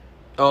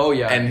 Oh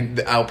yeah, and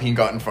the Alpine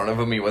got in front of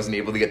him. He wasn't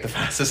able to get the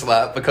fastest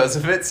lap because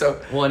of it.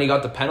 So and he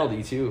got the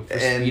penalty too for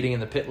speeding in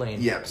the pit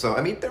lane. Yeah, so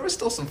I mean, there was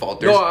still some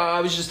fault. No, I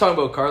was just talking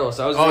about Carlos.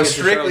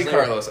 Strictly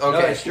Carlos.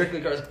 Okay, no,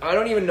 strictly Carlos. I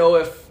don't even know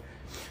if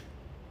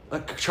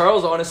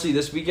Charles. Honestly,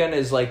 this weekend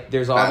is like,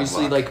 there's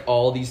obviously like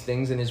all these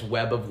things in his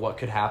web of what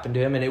could happen to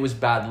him, and it was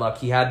bad luck.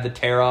 He had the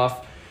tear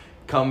off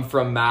come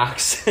from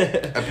Max.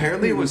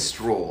 Apparently, it was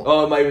Stroll.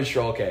 Oh, it might have been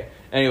Stroll. Okay.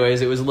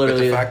 Anyways, it was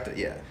literally the fact that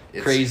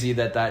it's crazy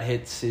that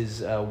hits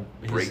his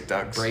brake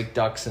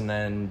ducts and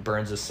then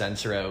burns a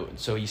sensor out,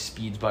 so he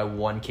speeds by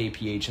 1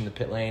 kph in the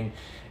pit lane,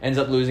 ends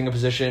up losing a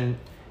position.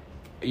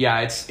 Yeah,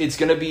 it's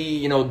gonna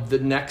be, the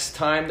next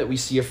time that we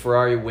see a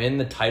Ferrari win,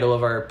 the title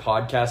of our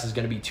podcast is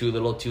gonna be Too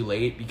Little Too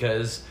Late,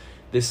 because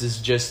this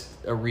is just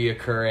a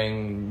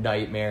reoccurring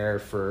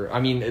nightmare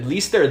at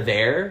least they're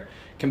there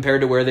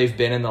compared to where they've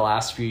been in the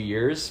last few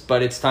years,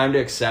 but it's time to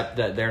accept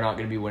that they're not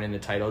going to be winning the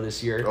title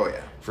this year. Oh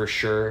yeah, for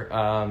sure.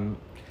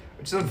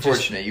 Which is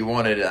unfortunate. You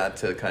wanted that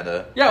to kind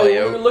of we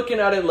were looking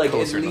at it like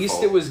at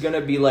least it was going to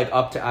be like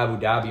up to Abu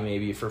Dhabi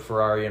maybe for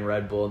Ferrari and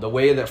Red Bull. The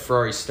way that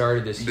Ferrari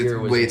started this year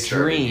was a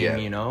dream,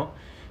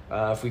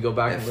 If we go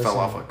back and fell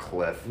off a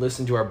cliff.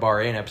 Listen to our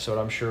Bahrain episode,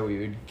 I'm sure we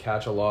would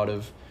catch a lot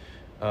of,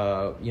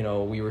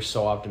 we were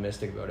so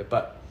optimistic about it.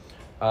 But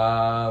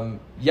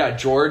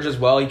George as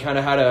well, he kind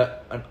of had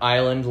an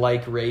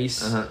island-like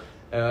race.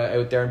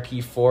 Out there in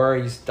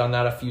P4, he's done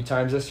that a few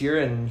times this year,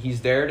 and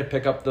he's there to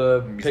pick up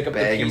the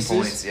pieces.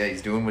 Points. Yeah,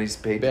 he's doing what he's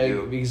paid to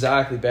do.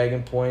 Exactly,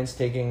 bagging points,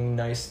 taking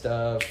nice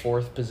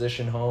 4th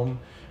position home.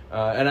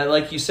 And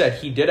like you said,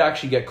 he did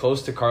actually get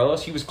close to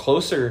Carlos. He was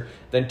closer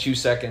than 2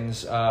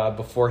 seconds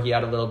before he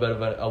had a little bit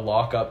of a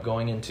lockup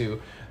going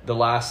into the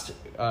last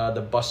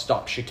the bus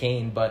stop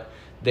chicane. But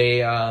they,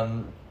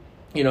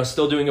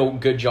 still doing a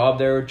good job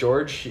there,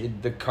 George.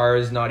 The car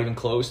is not even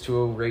close to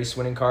a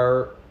race-winning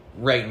car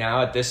right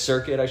now at this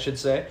circuit, I should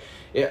say.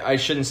 I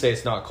shouldn't say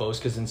it's not close,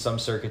 because in some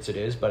circuits it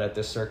is, but at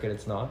this circuit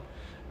it's not.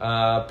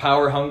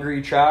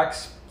 Power-hungry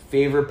tracks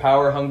favor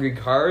power-hungry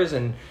cars,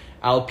 and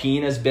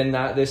Alpine has been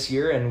that this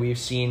year, and we've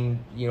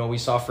seen, we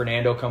saw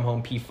Fernando come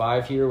home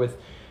P5 here with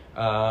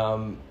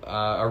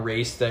a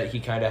race that he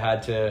kind of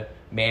had to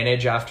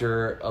manage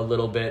after a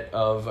little bit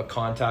of a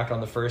contact on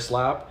the first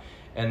lap.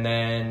 And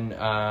then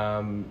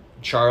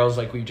Charles,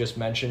 like we just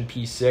mentioned,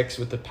 P6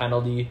 with the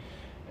penalty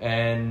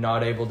and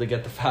not able to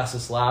get the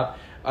fastest lap.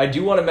 I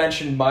do want to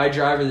mention my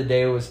driver of the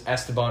day was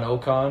Esteban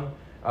Ocon.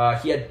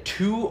 He had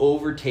 2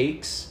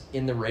 overtakes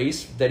in the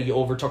race that he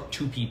overtook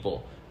 2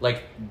 people.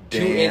 Like,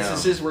 2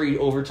 instances where he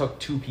overtook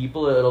 2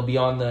 people. It'll be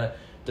on the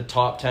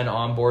top 10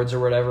 onboards or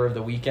whatever of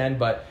the weekend.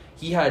 But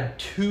he had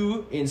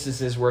 2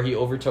 instances where he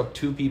overtook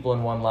 2 people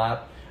in 1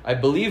 lap. I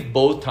believe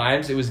both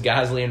times it was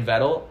Gasly and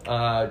Vettel.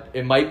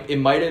 It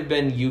might have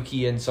been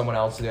Yuki and someone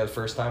else the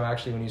first time,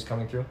 actually, when he was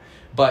coming through.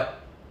 But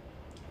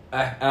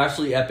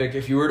absolutely epic.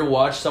 If you were to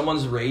watch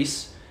someone's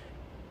race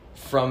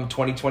from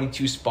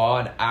 2022 Spa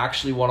and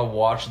actually want to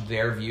watch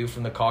their view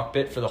from the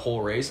cockpit for the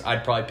whole race,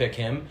 I'd probably pick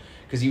him,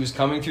 because he was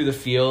coming through the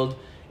field.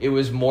 It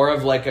was more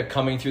of like a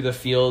coming through the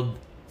field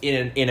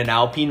in an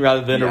Alpine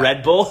rather than a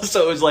Red Bull.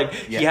 So it was like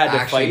he had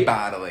to fight.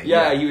 Battling.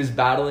 Yeah, he was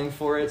battling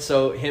for it.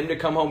 So him to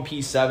come home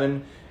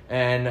P7,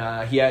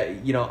 and he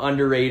had,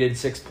 underrated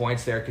 6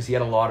 points there because he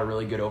had a lot of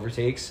really good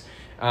overtakes.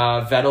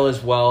 Vettel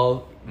as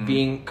well,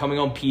 coming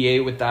home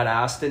P8 with that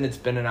Aston. It's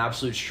been an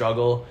absolute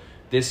struggle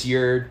this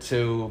year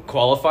to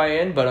qualify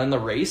in, but on the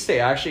race they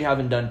actually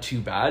haven't done too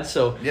bad.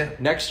 So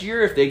next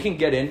year, if they can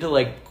get into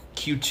like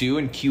Q2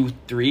 and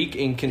Q3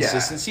 in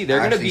consistency, they're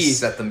going to be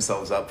set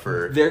themselves up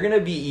for. They're going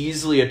to be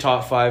easily a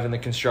top 5 in the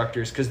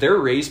constructors because their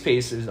race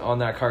pace on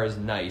that car is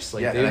nice.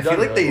 Like, and I feel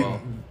like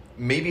well.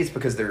 Maybe it's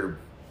because they're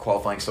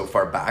qualifying so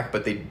far back,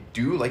 but they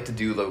do like to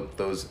do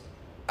those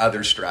other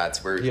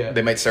strats where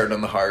they might start on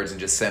the hards and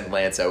just send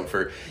Lance out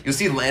for. You'll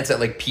see Lance at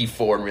like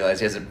P4 and realize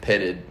he hasn't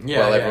pitted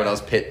while everyone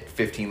else pit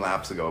 15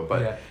 laps ago.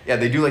 But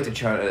they do like to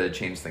try to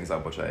change things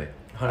up, which I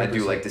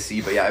do like to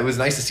see. But it was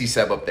nice to see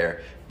Seb up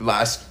there.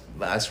 Last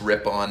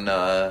rip on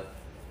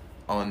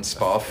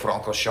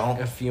Spa-Francorchamps.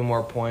 A few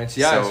more points.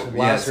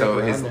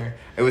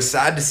 It was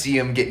sad to see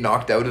him get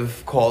knocked out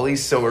of qualies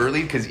so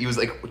early because he was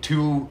like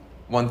 2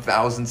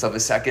 1,000ths of a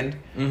second.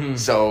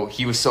 So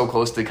he was so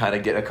close to kind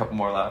of get a couple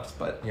more laps,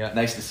 but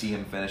nice to see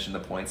him finishing the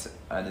points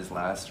on his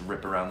last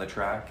rip around the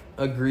track.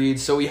 Agreed.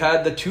 So we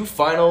had the 2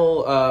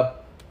 final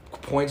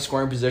point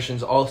scoring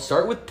positions. I'll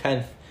start with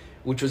 10th,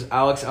 which was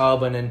Alex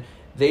Albon, and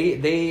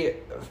they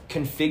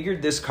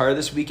configured this car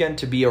this weekend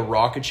to be a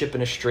rocket ship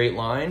in a straight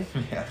line.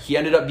 He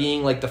ended up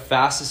being like the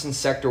fastest in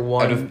Sector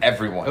 1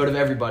 out of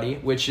everybody,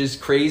 which is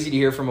crazy to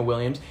hear from a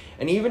Williams.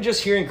 And even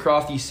just hearing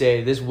Crofty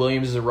say this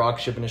Williams is a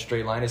rocket ship in a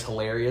straight line is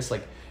hilarious,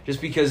 like just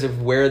because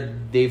of where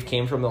they've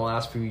came from the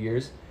last few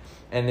years,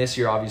 and this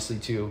year obviously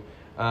too.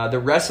 The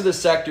rest of the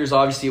sectors,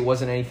 obviously it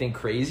wasn't anything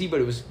crazy,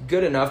 but it was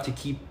good enough to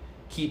keep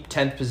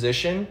 10th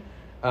position.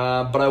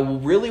 But I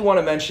really want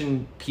to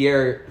mention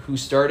Pierre, who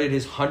started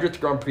his 100th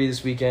Grand Prix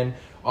this weekend.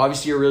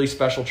 Obviously a really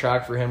special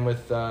track for him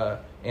with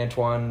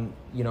Antoine.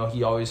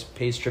 He always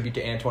pays tribute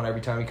to Antoine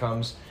every time he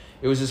comes.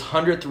 It was his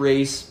 100th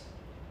race.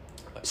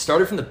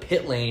 Started from the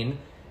pit lane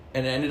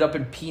and ended up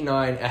in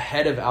P9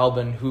 ahead of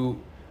Albon,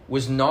 who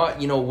was not,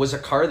 was a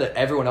car that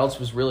everyone else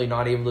was really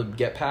not able to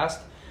get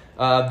past.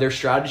 Their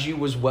strategy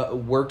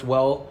worked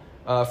well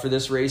for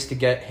this race to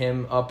get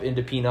him up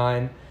into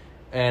P9.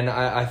 And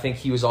I think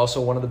he was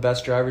also one of the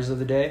best drivers of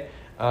the day.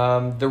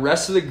 The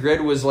rest of the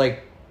grid was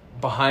like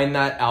behind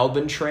that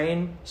Albon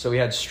train. So we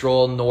had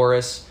Stroll,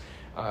 Norris.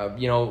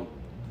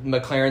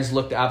 McLaren's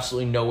looked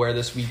absolutely nowhere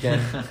this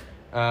weekend.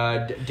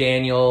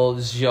 Daniel,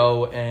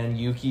 Zhou, and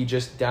Yuki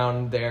just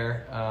down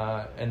there.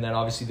 And then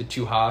obviously the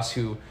 2 Haas,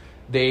 who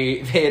they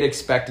had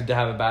expected to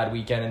have a bad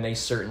weekend, and they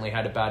certainly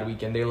had a bad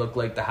weekend. They look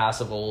like the Haas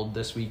of old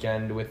this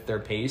weekend with their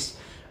pace.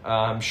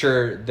 I'm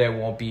sure there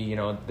won't be,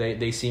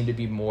 they seem to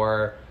be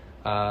more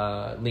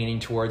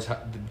leaning towards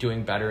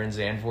doing better in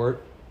Zandvoort.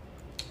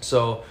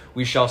 So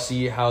we shall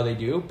see how they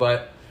do,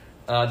 but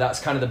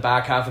that's kind of the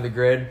back half of the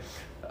grid.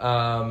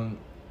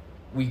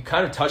 We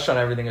kind of touched on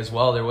everything as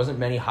well. There wasn't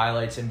many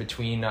highlights in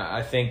between.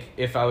 I think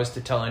if I was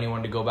to tell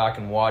anyone to go back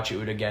and watch, it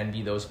would again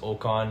be those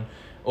Ocon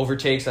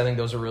overtakes. I think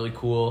those are really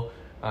cool.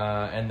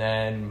 And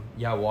then,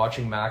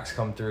 watching Max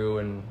come through,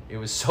 and it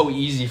was so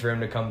easy for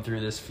him to come through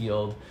this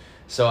field.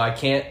 So I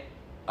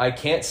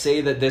can't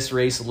say that this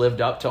race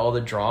lived up to all the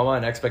drama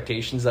and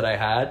expectations that I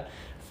had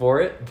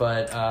for it,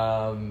 but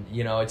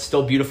it's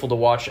still beautiful to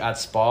watch at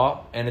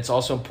Spa, and it's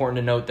also important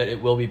to note that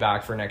it will be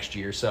back for next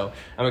year. So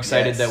I'm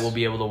excited that we'll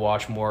be able to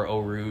watch more Eau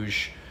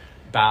Rouge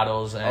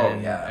battles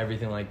and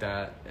everything like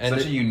that. And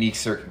such a unique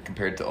circuit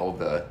compared to all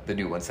the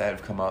new ones that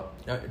have come up.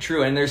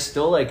 True, and there's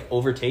still like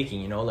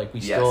overtaking, like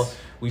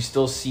we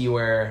still see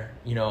where,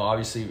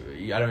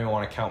 obviously I don't even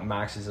want to count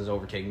Max's as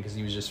overtaking because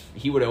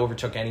he would have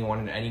overtook anyone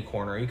in any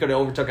corner. He could have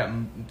overtook at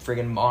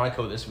friggin'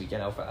 Monaco this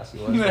weekend, how fast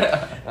he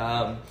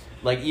was.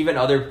 Like even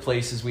other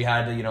places we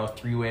had,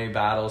 3-way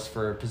battles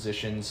for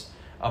positions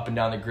up and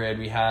down the grid.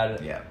 We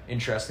had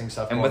interesting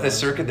stuff. And with a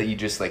circuit that you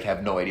just like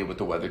have no idea what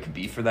the weather could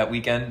be for that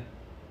weekend,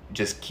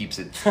 just keeps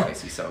it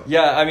spicy. So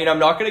I'm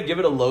not going to give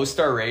it a low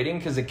star rating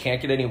because it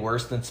can't get any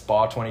worse than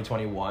Spa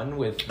 2021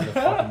 with the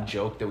fucking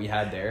joke that we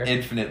had there.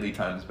 Infinitely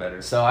times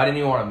better. So I didn't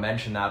even want to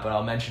mention that, but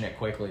I'll mention it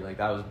quickly. Like,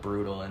 that was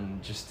brutal.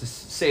 And just to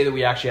say that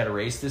we actually had a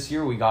race this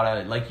year, we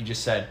gotta, like you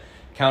just said,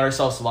 count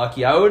ourselves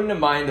lucky. I wouldn't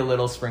mind a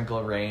little sprinkle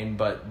of rain,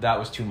 but that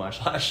was too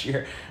much last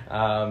year.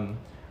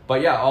 But But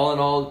yeah, all in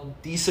all,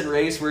 decent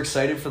race. We're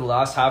excited for the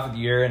last half of the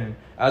year. And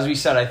as we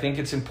said, I think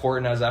it's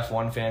important as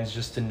F1 fans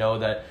just to know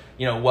that,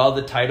 while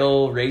the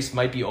title race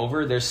might be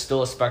over, there's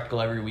still a spectacle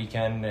every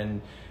weekend.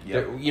 And,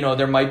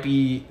 there might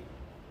be,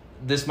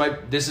 this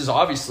is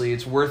obviously,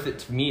 it's worth it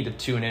to me to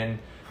tune in.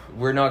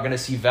 We're not going to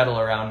see Vettel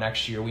around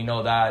next year. We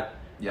know that.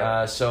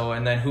 Yeah.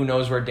 And then who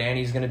knows where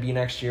Danny's going to be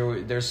next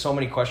year. There's so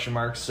many question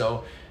marks.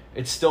 So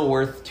it's still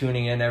worth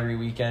tuning in every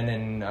weekend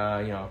and,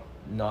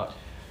 not...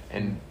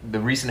 And the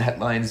recent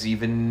headlines,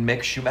 even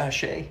Mick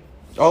Schumacher.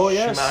 Oh,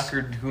 yes.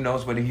 Schumacher, who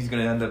knows what he's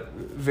going to end up...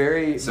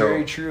 Very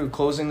true.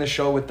 Closing the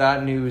show with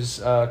that news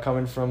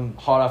coming from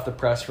hot off the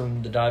press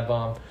from the Dive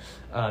Bomb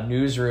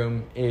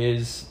newsroom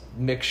is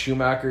Mick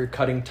Schumacher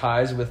cutting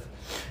ties with...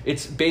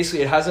 It's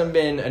basically, it hasn't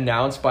been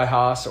announced by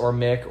Haas or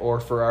Mick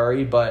or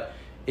Ferrari, but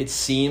it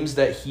seems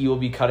that he will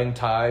be cutting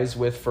ties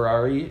with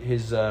Ferrari.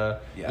 His,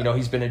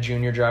 he's been a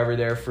junior driver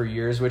there for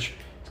years, which...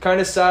 kind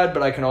of sad,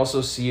 but I can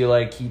also see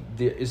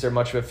is there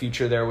much of a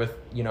future there with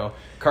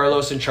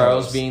Carlos and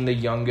Charles being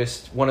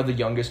one of the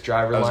youngest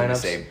driver lineups. I was going to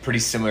say pretty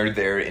similar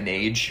there in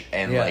age,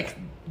 and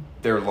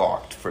they're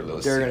locked for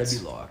those. They're going to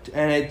be locked,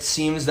 and it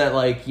seems that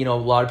a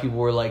lot of people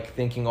were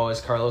thinking, is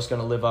Carlos going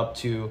to live up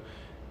to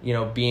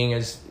being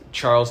as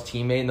Charles'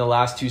 teammate? In the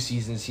last 2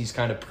 seasons, he's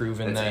kind of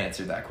proven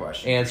answered that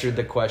question. Answered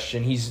the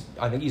question.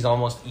 I think he's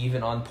almost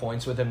even on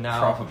points with him now.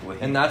 Probably.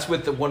 And that's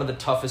with one of the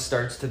toughest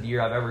starts to the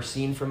year I've ever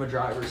seen from a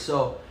driver.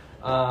 So,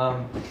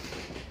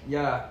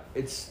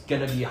 it's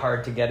going to be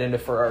hard to get into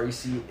Ferrari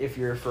seat if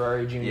you're a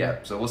Ferrari junior. Yeah,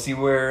 so we'll see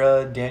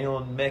where Daniel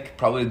and Mick,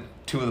 probably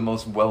 2 of the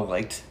most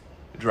well-liked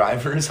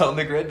drivers on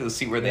the grid. We'll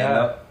see where they end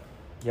up.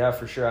 Yeah,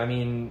 for sure. I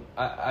mean,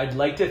 I'd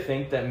like to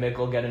think that Mick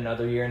will get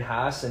another year in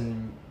Haas,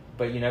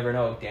 but you never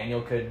know.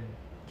 Daniel could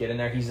get in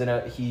there.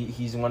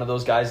 He's one of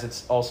those guys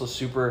that's also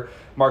super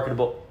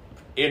marketable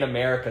in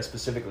America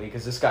specifically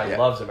because this guy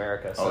loves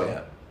America.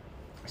 So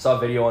I saw a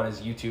video on his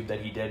YouTube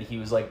that he did. He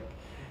was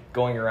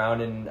going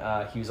around and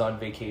he was on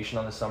vacation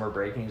on the summer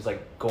break and he was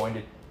going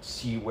to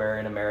see where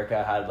in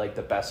America had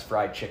the best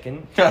fried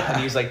chicken. And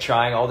he was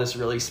trying all this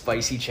really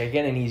spicy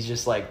chicken and he's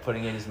just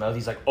putting it in his mouth.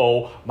 He's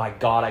oh my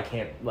God, I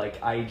can't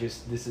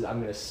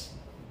I'm gonna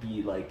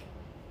be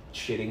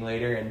shitting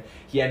later, and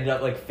he ended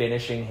up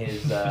finishing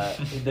his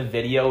the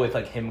video with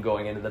him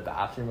going into the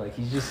bathroom.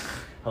 He's just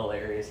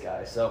hilarious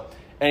guy. So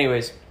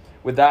anyways,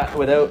 with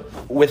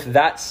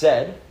that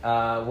said,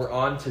 we're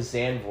on to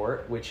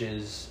Zandvoort, which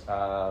is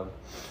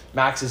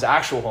Max's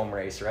actual home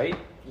race, right?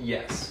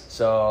 Yes.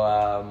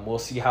 So we'll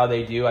see how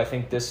they do. I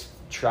think this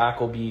track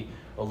will be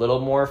a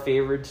little more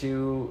favored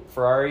to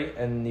Ferrari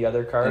and the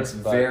other cars.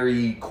 It's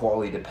very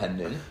quality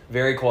dependent.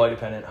 Very quality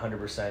dependent,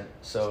 100%.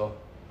 So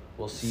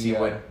we'll see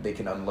what they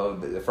can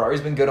unload. The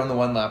Ferrari's been good on the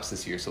 1 laps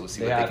this year, so we'll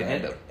see what they can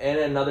end up. And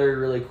another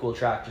really cool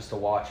track just to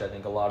watch. I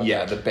think a lot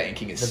of the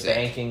banking is sick.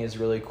 The banking is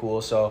really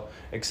cool. So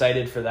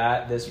excited for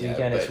that this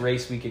weekend. It's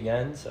race week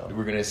again. So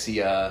we're gonna see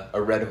a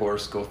red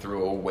horse go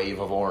through a wave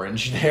of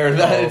orange there.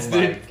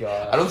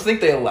 God! I don't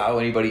think they allow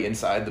anybody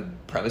inside the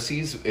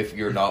premises if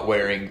you're not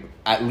wearing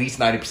at least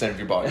 90% of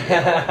your body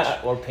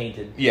or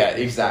painted. Yeah,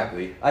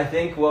 exactly. I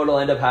think what will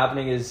end up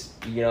happening is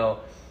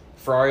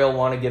Ferrari will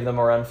want to give them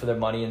a run for their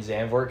money in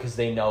Zandvoort because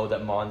they know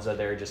that Monza,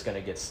 they're just going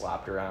to get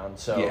slapped around.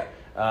 So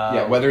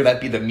whether that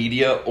be the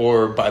media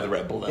or by the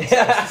Red Bull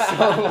themselves.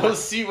 So we'll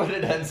see what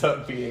it ends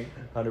up being.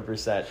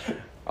 100%.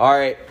 All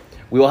right.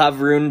 We will have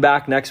Varun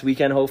back next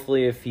weekend,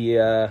 hopefully, if he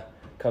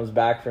comes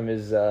back from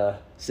his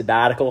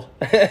sabbatical.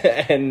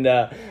 And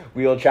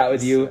we will chat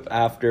with you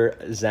after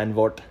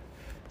Zandvoort.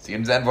 See you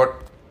in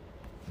Zandvoort.